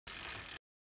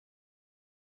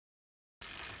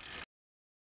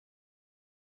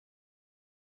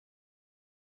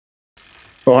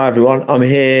Well, hi everyone. I'm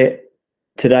here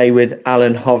today with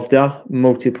Allan Hovda,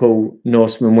 multiple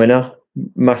Norseman winner,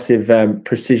 massive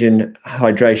precision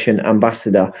hydration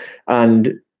ambassador.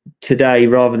 And today,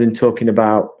 rather than talking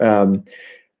about out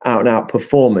and out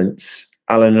performance,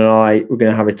 Allan and I we're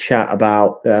going to have a chat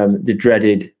about the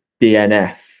dreaded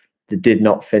DNF, the did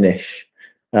not finish.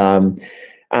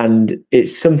 And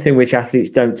it's something which athletes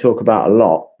don't talk about a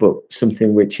lot, but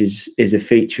something which is a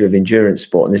feature of endurance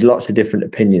sport. And there's lots of different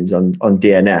opinions on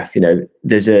DNF. You know,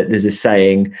 there's a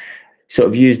saying, sort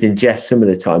of used in jest some of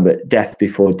the time, but death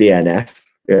before DNF.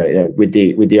 With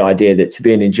the idea that to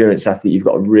be an endurance athlete, you've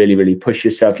got to really push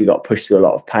yourself. You've got to push through a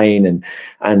lot of pain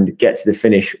and get to the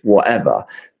finish, whatever.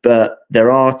 But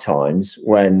there are times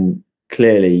when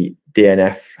clearly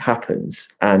DNF happens,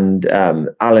 and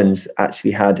Allan's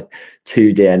actually had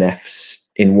 2 DNFs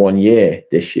in 1 year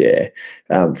this year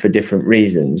for different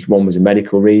reasons. One was a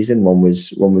medical reason, one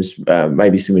was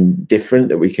maybe something different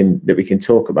that we can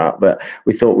talk about. But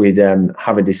we thought we'd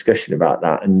have a discussion about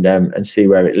that and see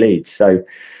where it leads. So,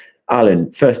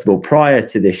 Allan, first of all, prior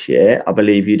to this year, I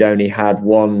believe you'd only had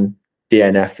 1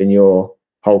 DNF in your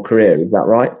whole career. Is that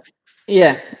right?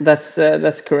 Yeah, that's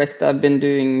correct. I've been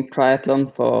doing triathlon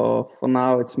for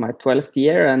now. It's my 12th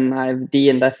year, and I've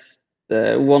DNF'd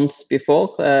once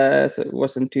before. So it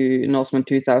was in Norseman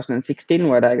 2016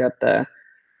 where I got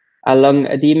a lung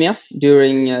edema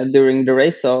during the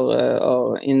race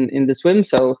or in the swim.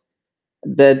 So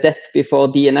the death before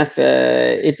DNF,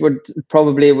 it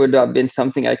would have been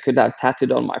something I could have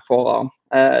tattooed on my forearm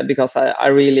because I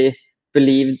really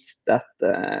believed that.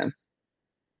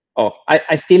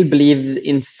 I still believe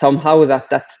in somehow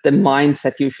that's the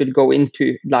mindset you should go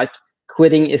into. Like,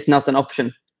 quitting is not an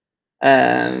option,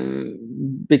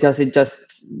 because it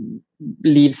just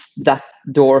leaves that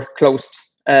door closed.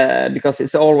 Because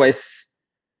it's always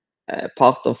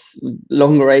part of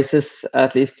long races,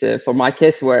 at least for my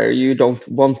case, where you don't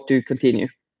want to continue.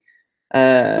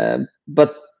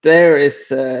 But there is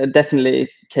definitely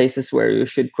cases where you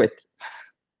should quit.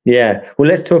 Yeah, well,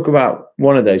 let's talk about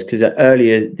one of those, because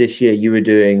earlier this year you were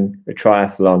doing a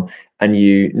triathlon and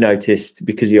you noticed,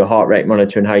 because of your heart rate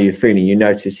monitor and how you're feeling, you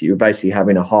noticed that you were basically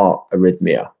having a heart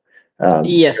arrhythmia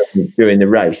Yes. during the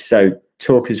race. So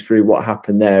talk us through what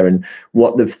happened there and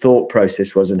what the thought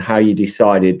process was and how you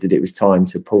decided that it was time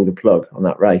to pull the plug on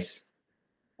that race.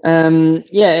 It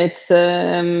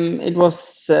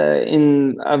was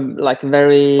in like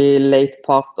very late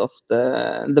part of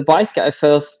the bike. I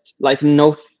first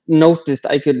noticed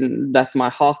that my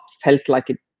heart felt like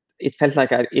it felt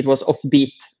like it was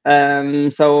offbeat.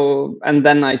 So, and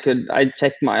then I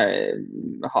checked my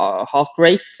heart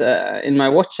rate in my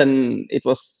watch, and it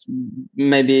was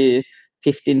maybe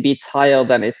 15 beats higher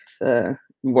than it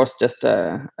was just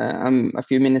a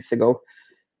few minutes ago.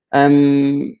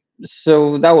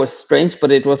 So that was strange,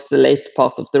 but it was the late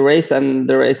part of the race, and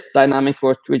the race dynamic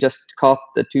was we just caught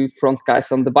the 2 front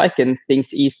guys on the bike and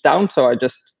things eased down. So I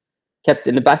just kept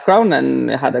in the background and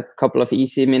had a couple of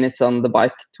easy minutes on the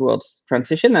bike towards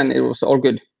transition, and it was all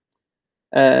good.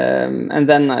 And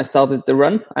then I started the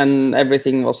run, and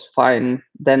everything was fine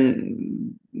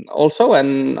then also.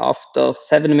 And after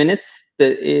 7 minutes,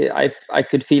 I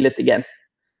could feel it again.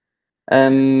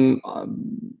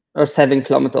 Or 7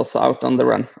 kilometers out on the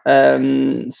run.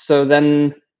 So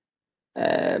then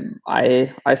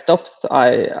I stopped.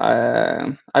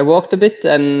 I walked a bit,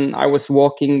 and I was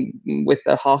walking with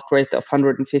a heart rate of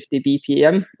 150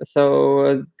 BPM.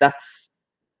 So that's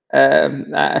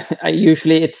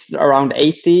usually it's around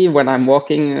 80 when I'm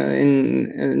walking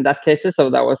in that case. So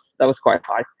that was quite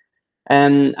high,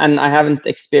 and I haven't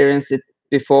experienced it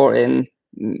before in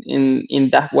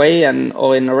that way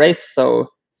or in a race. So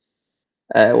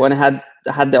when I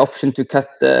had the option to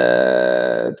cut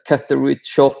the route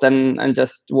short and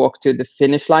just walk to the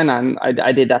finish line, and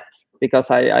I did that because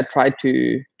I tried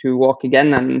to walk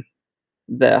again, and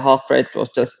the heart rate was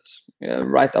just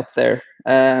right up there.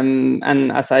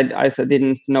 And as I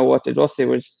didn't know what it was,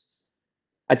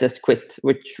 I just quit,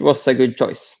 which was a good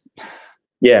choice.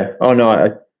 Yeah. Oh no, I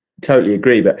totally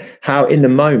agree. But how, in the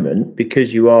moment,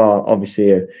 because you are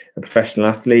obviously a professional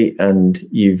athlete and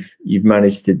you've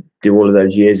managed to do all of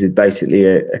those years with basically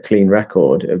a clean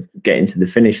record of getting to the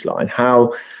finish line,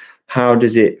 how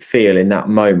does it feel in that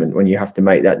moment when you have to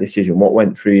make that decision? What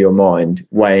went through your mind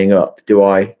weighing up? Do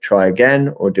I try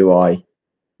again, or do I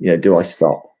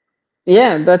stop?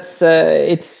 Yeah, that's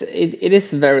it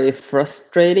is very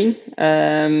frustrating.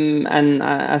 And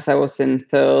as I was in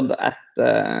third at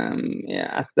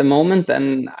the moment,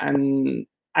 and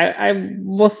I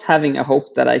was having a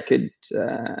hope that I could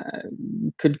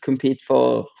compete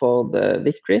for the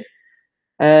victory.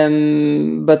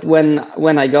 But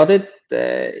when I got it,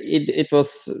 it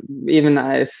was, even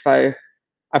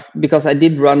because I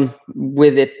did run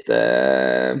with it,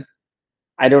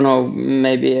 I don't know,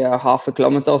 maybe a half a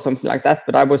kilometer or something like that,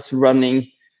 but I was running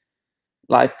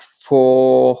like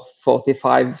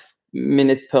 45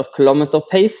 minutes per kilometer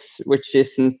pace, which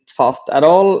isn't fast at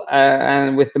all,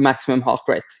 and with the maximum heart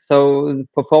rate. So the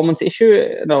performance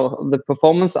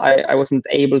I wasn't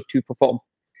able to perform.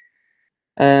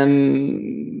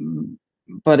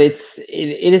 But it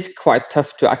is quite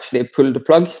tough to actually pull the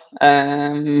plug.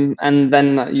 And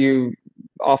then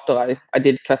after I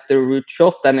did cut the route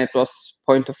short, then it was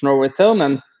point of no return.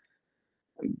 And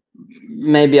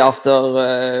maybe after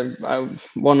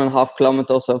 1.5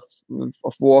 kilometers of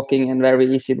walking and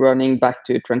very easy running back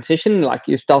to transition, like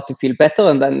you start to feel better,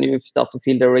 and then you start to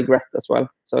feel the regret as well.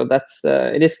 So that's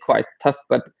it is quite tough,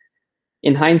 but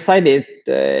in hindsight,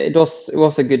 it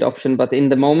was a good option, but in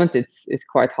the moment, it's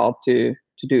quite hard to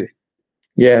do.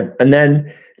 Yeah, and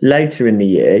then later in the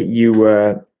year, you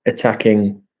were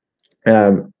attacking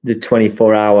the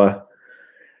 24-hour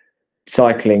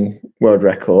cycling world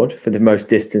record for the most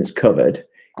distance covered.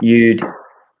 To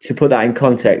put that in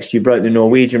context, you broke the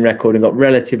Norwegian record and got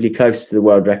relatively close to the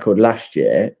world record last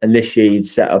year, and this year you'd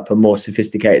set up a more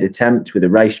sophisticated attempt with a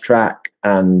racetrack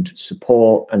and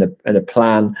support and a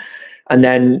plan. And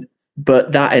then,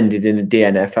 but that ended in a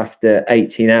DNF after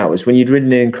 18 hours. When you'd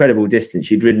ridden an incredible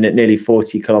distance, you'd ridden at nearly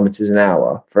 40 kilometers an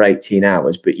hour for 18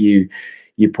 hours, but you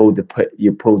pulled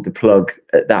the plug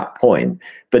at that point.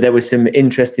 But there were some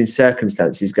interesting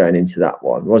circumstances going into that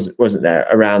one, wasn't there?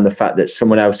 Around the fact that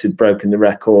someone else had broken the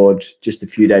record just a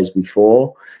few days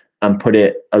before and put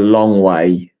it a long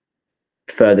way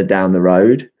further down the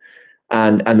road,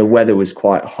 and the weather was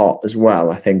quite hot as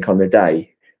well, I think, on the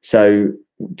day. So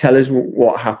tell us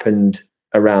what happened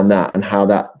around that and how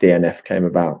that DNF came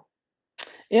about.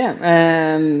 Yeah,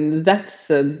 that's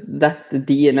that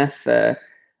DNF.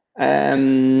 I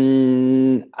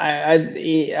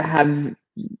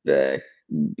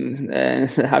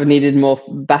have needed more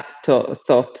back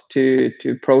thought to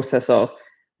process or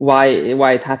why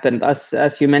it happened.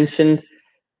 As you mentioned,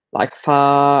 like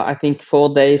I think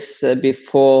 4 days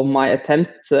before my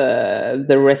attempt,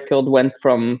 the record went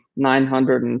from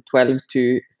 912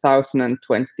 to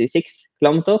 1,026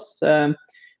 kilometers,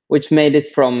 which made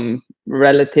it from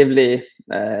relatively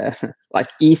like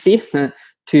easy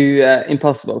to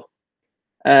impossible.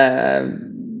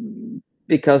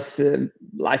 Because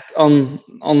like on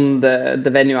the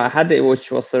venue I had,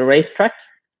 which was a racetrack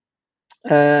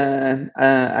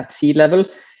at sea level,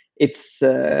 it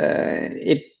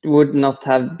would not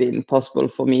have been possible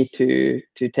for me to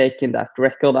take in that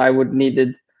record. I would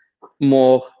needed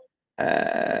more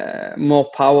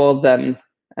power than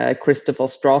Christopher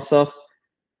Strasser,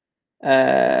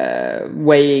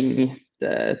 weighing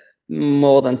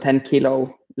more than 10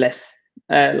 kilo less.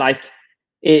 Like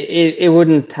it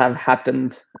wouldn't have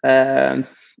happened, and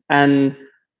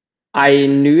I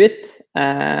knew it,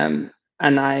 and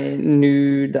I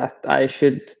knew that I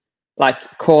should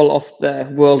like call off the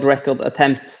world record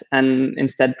attempt and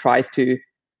instead try to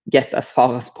get as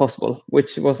far as possible,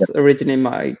 which was originally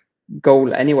my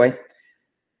goal anyway.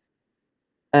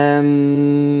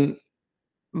 But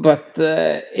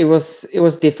it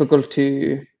was difficult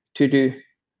to do,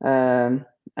 and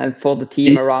for the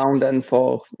team around and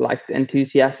for like the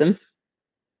enthusiasm.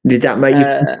 Did that make you?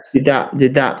 Did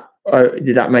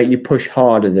that make you push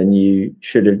harder than you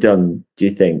should have done? Do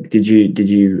you think? Did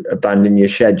you abandon your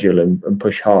schedule and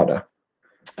push harder?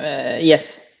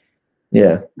 Yes.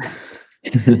 Yeah.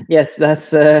 Yes,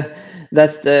 that's the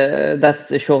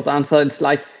short answer. It's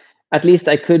like at least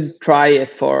I could try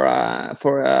it for a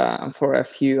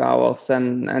few hours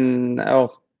or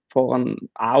for an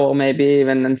hour maybe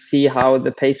even, and see how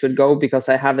the pace would go, because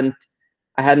I hadn't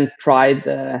tried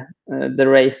the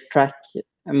racetrack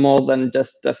more than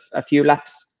just a few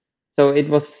laps. So it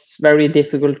was very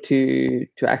difficult to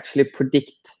actually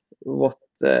predict what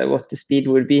the speed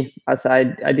would be, as I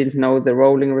didn't know the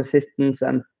rolling resistance,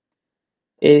 and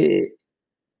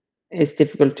it's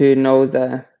difficult to know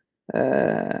the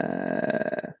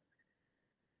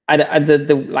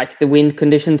like the wind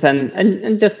conditions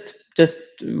and just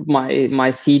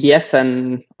my CDF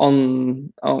and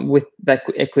on with the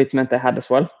equipment I had as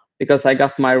well, because I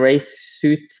got my race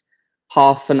suit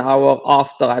half an hour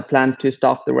after I planned to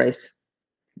start the race.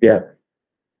 Yeah.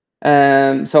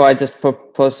 So I just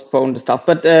postponed the start.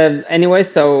 But anyway,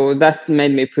 so that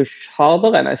made me push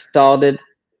harder, and I started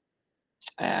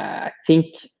I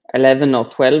think 11 or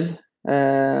 12,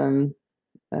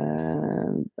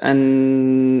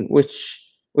 and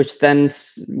which then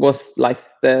was like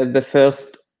the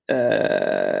first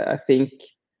I think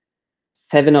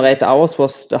 7 or 8 hours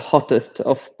was the hottest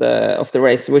of the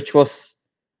race, which was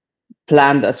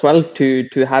planned as well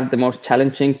to have the most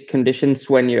challenging conditions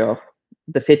when you're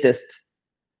the fittest,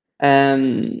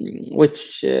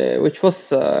 which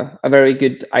was a very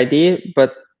good idea.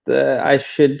 But I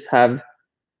should have,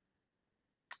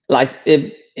 like,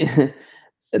 it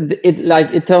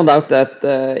turned out that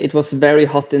it was very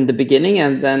hot in the beginning,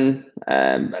 and then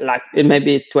like it may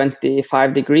be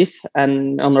 25 degrees,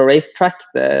 and on a racetrack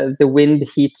the wind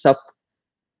heats up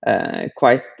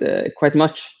quite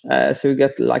much, so you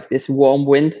get like this warm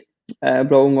wind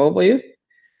blowing over you,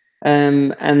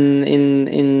 and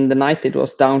in the night it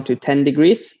was down to 10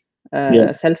 degrees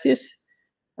Celsius,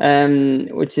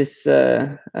 which is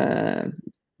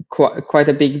quite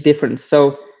a big difference.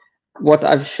 So what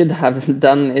I should have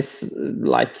done is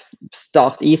like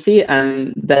start easy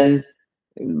and then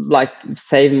like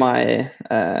save my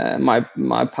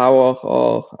my power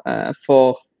or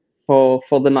for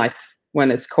the night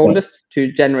when it's coldest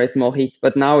to generate more heat.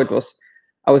 But now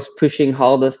I was pushing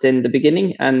hardest in the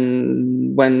beginning,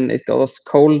 and when it goes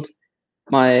cold,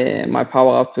 my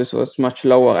power output was much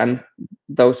lower, and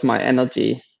those my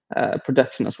energy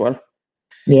production as well.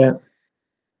 Yeah.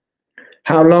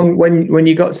 How long, when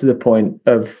you got to the point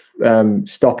of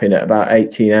stopping at about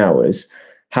 18 hours,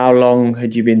 how long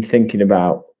had you been thinking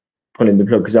about pulling the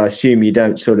plug? Because I assume you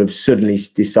don't sort of suddenly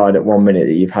decide at 1 minute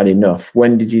that you've had enough.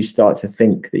 When did you start to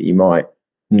think that you might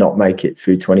not make it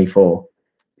through 24?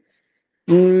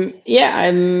 Yeah,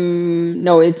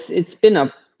 no, it's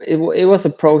been it was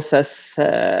a process.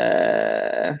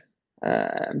 I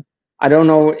don't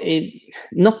know,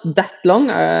 not that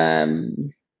long.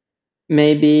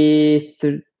 Maybe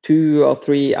 2 or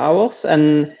 3 hours,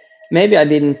 and maybe I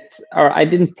didn't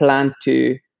plan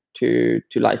to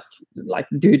like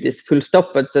do this full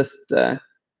stop, but just I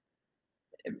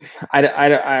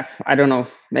don't know,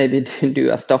 maybe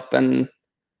do a stop and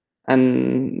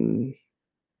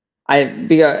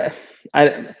because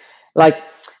I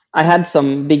had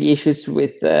some big issues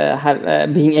with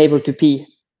being able to pee.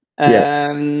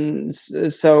 And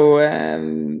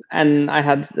I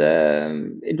had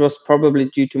it was probably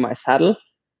due to my saddle,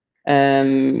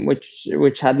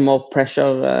 which had more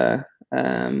pressure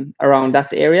around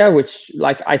that area, which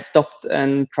like I stopped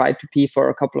and tried to pee for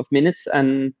a couple of minutes,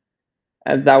 and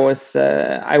that was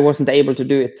I wasn't able to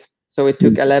do it. So it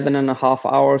took 11 and a half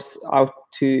hours out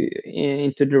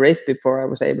into the race before I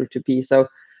was able to pee. So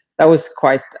that was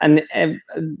quite, and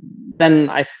then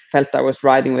I felt I was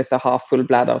riding with a half full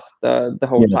bladder the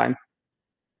whole time.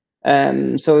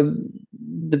 So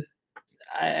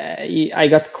I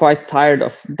got quite tired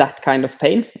of that kind of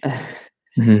pain.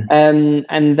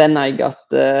 And then I got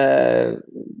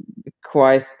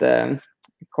quite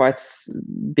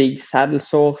big saddle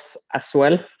sores as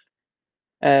well,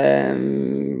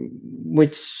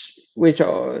 which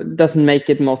doesn't make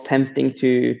it more tempting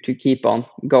to keep on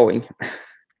going.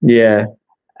 Yeah.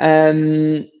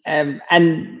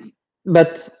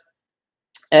 But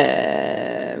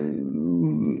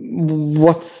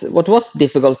what was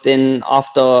difficult in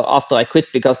after I quit,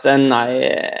 because then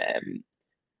I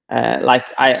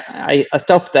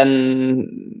stopped,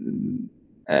 and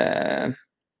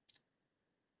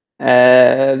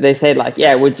they say like,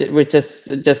 yeah, we just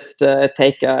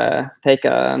take a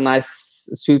nice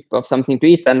soup of something to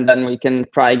eat, and then we can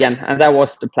try again. And that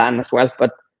was the plan as well.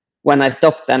 But when I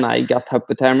stopped, then I got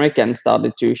hypothermic and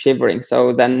started to shivering.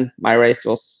 So then my race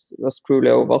was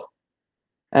truly over.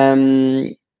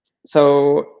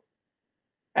 So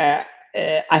I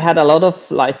had a lot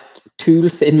of like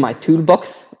tools in my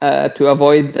toolbox to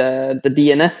avoid the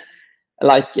DNF.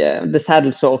 Like the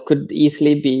saddle sore could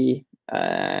easily be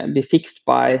fixed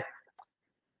by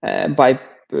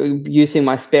using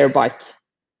my spare bike.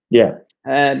 Yeah.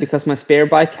 Because my spare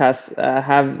bike has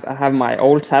have my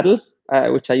old saddle,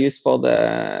 which I used for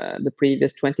the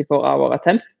previous 24-hour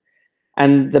attempt,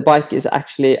 and the bike is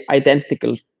actually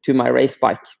identical to my race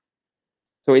bike.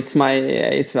 So it's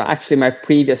actually my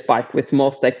previous bike with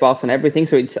more stake bars and everything.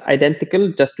 So it's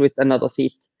identical, just with another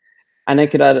seat. And I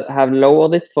could have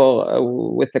lowered it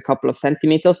with a couple of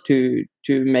centimeters to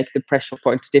make the pressure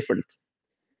points different.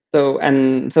 So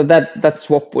that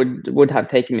swap would have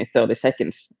taken me 30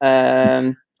 seconds.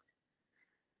 And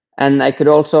I could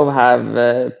also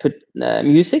have put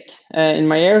music in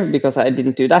my ear, because I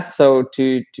didn't do that. So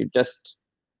to just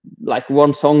like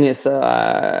one song is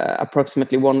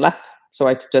approximately one lap. So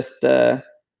I could just try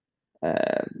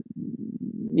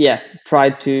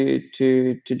to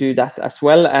do that as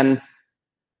well, and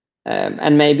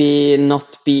maybe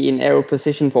not be in aero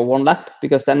position for one lap,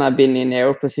 because then I've been in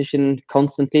aero position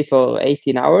constantly for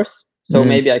 18 hours. So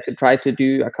maybe I could try to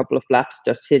do a couple of laps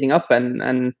just sitting up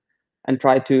and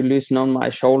try to loosen on my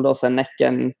shoulders and neck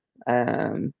and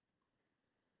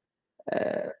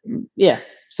yeah.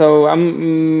 So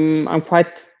I'm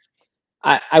quite.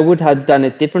 I would have done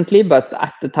it differently, but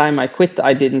at the time I quit,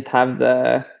 I didn't have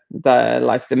the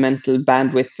mental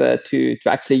bandwidth to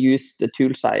actually use the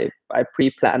tools I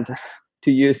pre-planned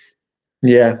to use.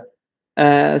 Yeah.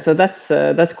 So that's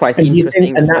quite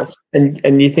interesting.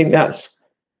 Do you think that's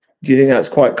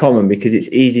quite common, because it's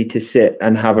easy to sit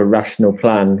and have a rational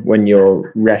plan when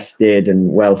you're rested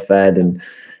and well fed and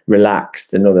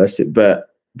relaxed and all this, but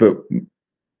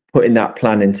putting that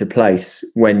plan into place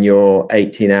when you're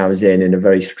 18 hours in a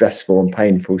very stressful and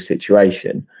painful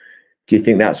situation, do you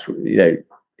think that's,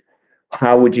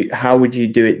 how would you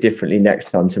do it differently next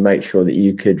time to make sure that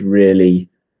you could really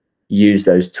use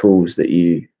those tools that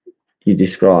you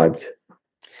described?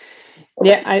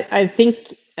 Yeah, I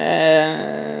think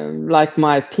like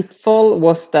my pitfall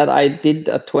was that I did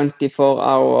a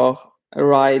 24-hour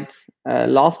ride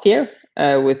last year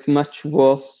with much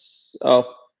worse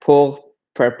poor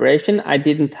preparation. I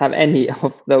didn't have any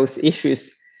of those issues.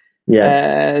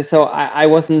 Yeah. So I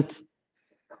was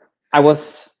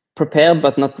prepared,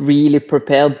 but not really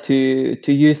prepared to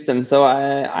use them. So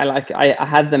I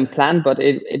had them planned, but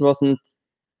it wasn't,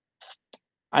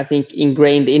 I think,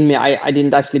 ingrained in me. I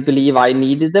didn't actually believe I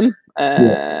needed them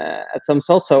at some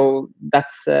sort. So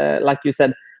that's like you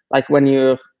said, like when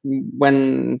we're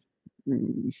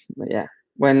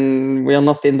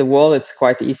not in the war, it's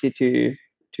quite easy to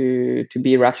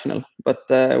be rational. But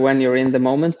when you're in the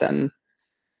moment, then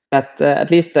that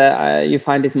at least you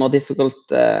find it more difficult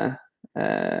than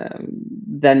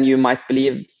you might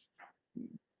believe.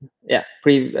 Yeah,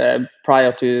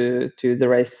 prior to the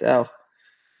race or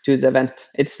to the event.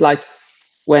 It's like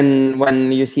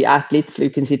when you see athletes, you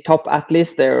can see top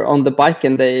athletes, they're on the bike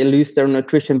and they lose their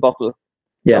nutrition bottle.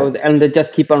 Yeah. So, and they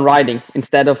just keep on riding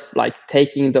instead of like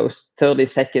taking those 30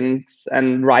 seconds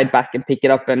and ride back and pick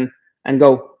it up and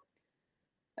go.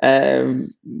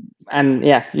 And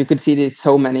yeah, you could see this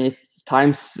so many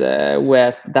times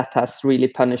where that has really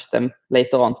punished them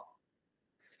later on.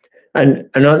 And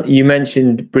you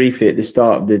mentioned briefly at the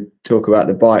start of the talk about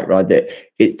the bike ride that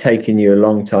it's taken you a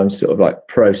long time to sort of like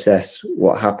process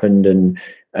what happened and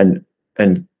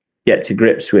get to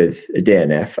grips with a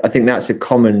DNF. I think that's a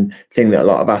common thing that a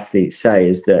lot of athletes say,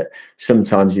 is that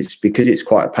sometimes it's because it's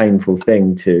quite a painful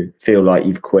thing to feel like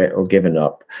you've quit or given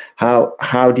up.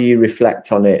 How do you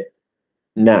reflect on it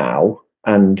now?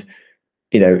 And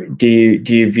do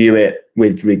you view it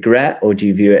with regret, or do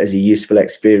you view it as a useful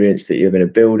experience that you're going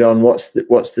to build on? What's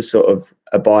the sort of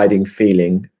abiding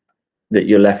feeling that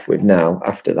you're left with now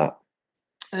after that?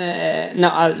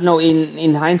 No.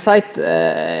 In hindsight,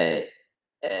 I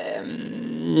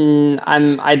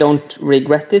don't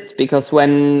regret it, because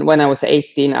when I was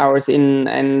 18 hours in,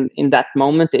 and in that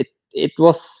moment, it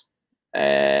was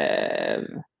I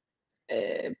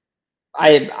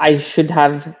should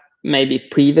have maybe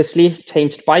previously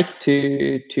changed bike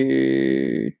to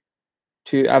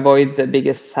avoid the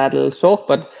biggest saddle sore,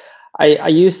 but I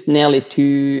used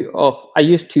 2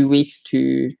 weeks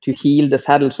to heal the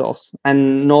saddle sores,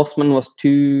 and Norseman was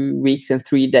 2 weeks and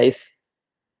 3 days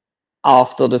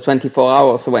after the 24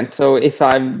 hours went. So if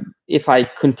I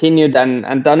continued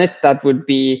and done it, that would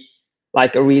be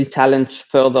like a real challenge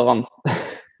further on.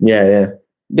 Yeah.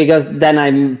 Because then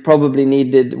I probably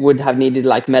would have needed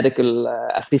like medical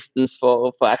assistance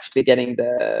for actually getting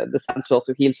the saddle sore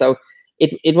to heal. So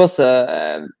it was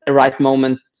a right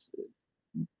moment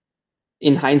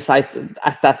in hindsight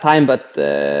at that time, but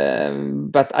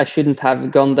I shouldn't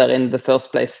have gone there in the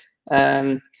first place.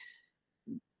 But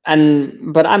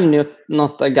I'm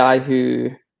not a guy who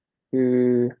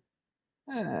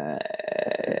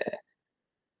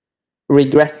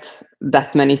regret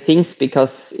that many things,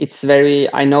 because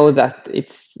I know that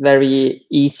it's very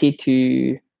easy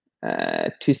to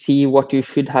see what you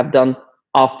should have done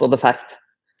after the fact.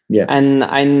 Yeah. And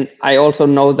I also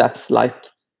know that's like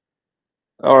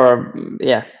Daniel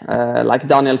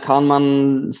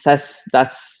Kahneman says,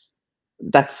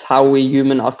 that's how we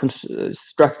human are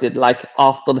constructed. Like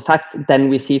after the fact, then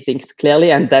we see things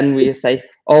clearly, and then we say,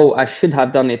 oh, I should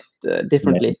have done it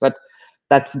differently. Yeah. But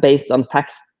that's based on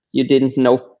facts you didn't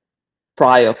know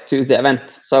prior to the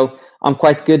event. So I'm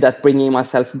quite good at bringing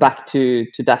myself back to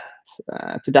that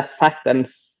fact and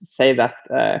say that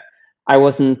I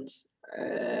wasn't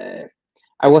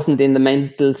in the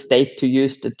mental state to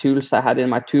use the tools I had in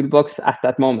my toolbox at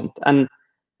that moment. And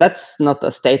that's not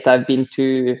a state I've been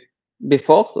to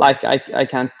before. Like I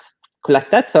can't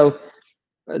collect that. So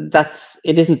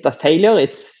it isn't a failure.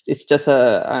 It's just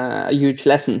a huge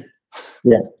lesson.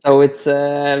 Yeah. So it's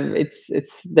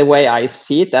the way I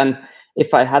see it, and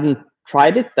if I hadn't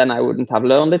tried it, then I wouldn't have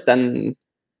learned it. And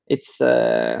it's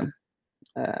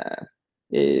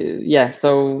yeah.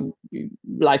 So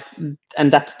like,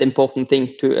 and that's the important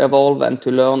thing, to evolve and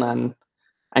to learn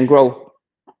and grow.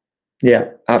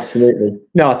 Yeah, absolutely.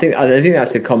 No, I think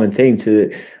that's a common theme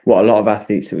to what a lot of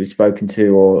athletes that we've spoken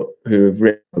to or who have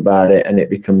written about it, and it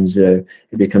becomes a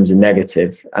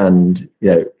negative. And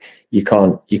you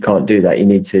can't do that. You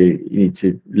need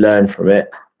to learn from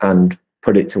it and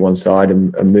put it to one side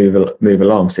and move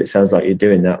along. So it sounds like you're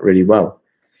doing that really well.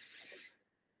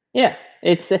 Yeah,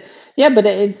 it's yeah, but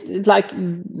it's like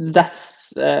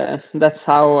that's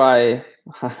how I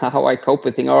cope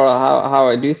with things, or how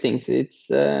I do things. It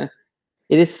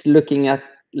is looking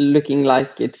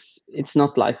like it's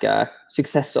not like a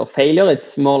success or failure.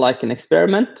 It's more like an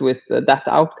experiment with that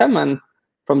outcome, and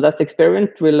from that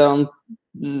experiment we learn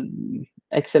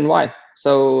X and Y.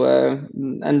 So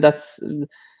and that's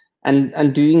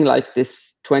and doing like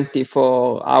this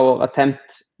 24-hour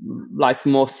attempt like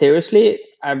more seriously,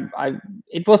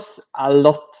 it was a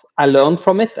lot I learned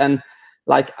from it. And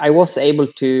like I was able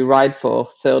to ride for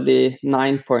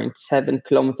 39.7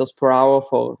 kilometers per hour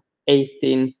for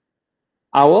 18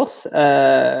 hours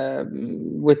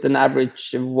with an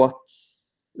average of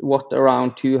what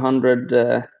around 200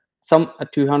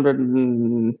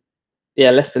 200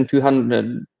 less than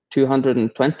 200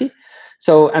 220.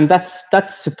 So, and that's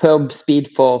superb speed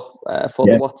for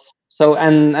the watts. So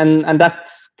and that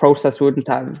process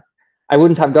I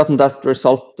wouldn't have gotten that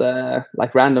result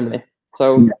like randomly.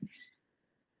 So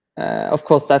of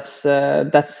course that's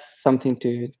something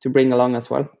to bring along as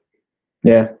well.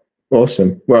 Yeah,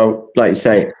 awesome. Well, like you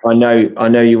say, I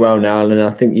know you well now, and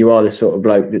I think you are the sort of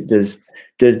bloke that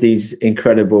does these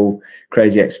incredible,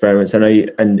 crazy experiments. I know you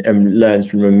and learns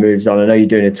from them and moves on. I know you're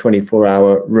doing a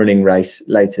 24-hour running race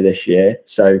later this year,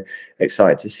 so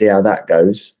excited to see how that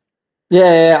goes.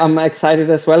 Yeah, I'm excited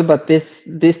as well. But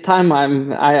this time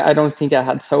I don't think I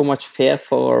had so much fear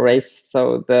for a race.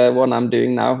 So the one I'm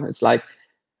doing now is like,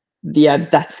 yeah,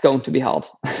 that's going to be hard.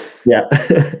 Yeah.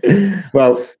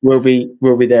 Well, we'll be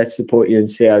there to support you and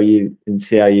see how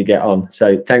you get on.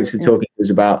 So thanks for talking to us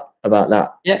about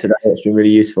that today. It's been really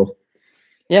useful.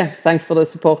 Yeah, thanks for the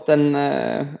support and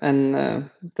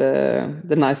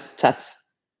the nice chats.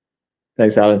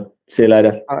 Thanks, Allan. See you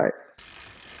later. All right.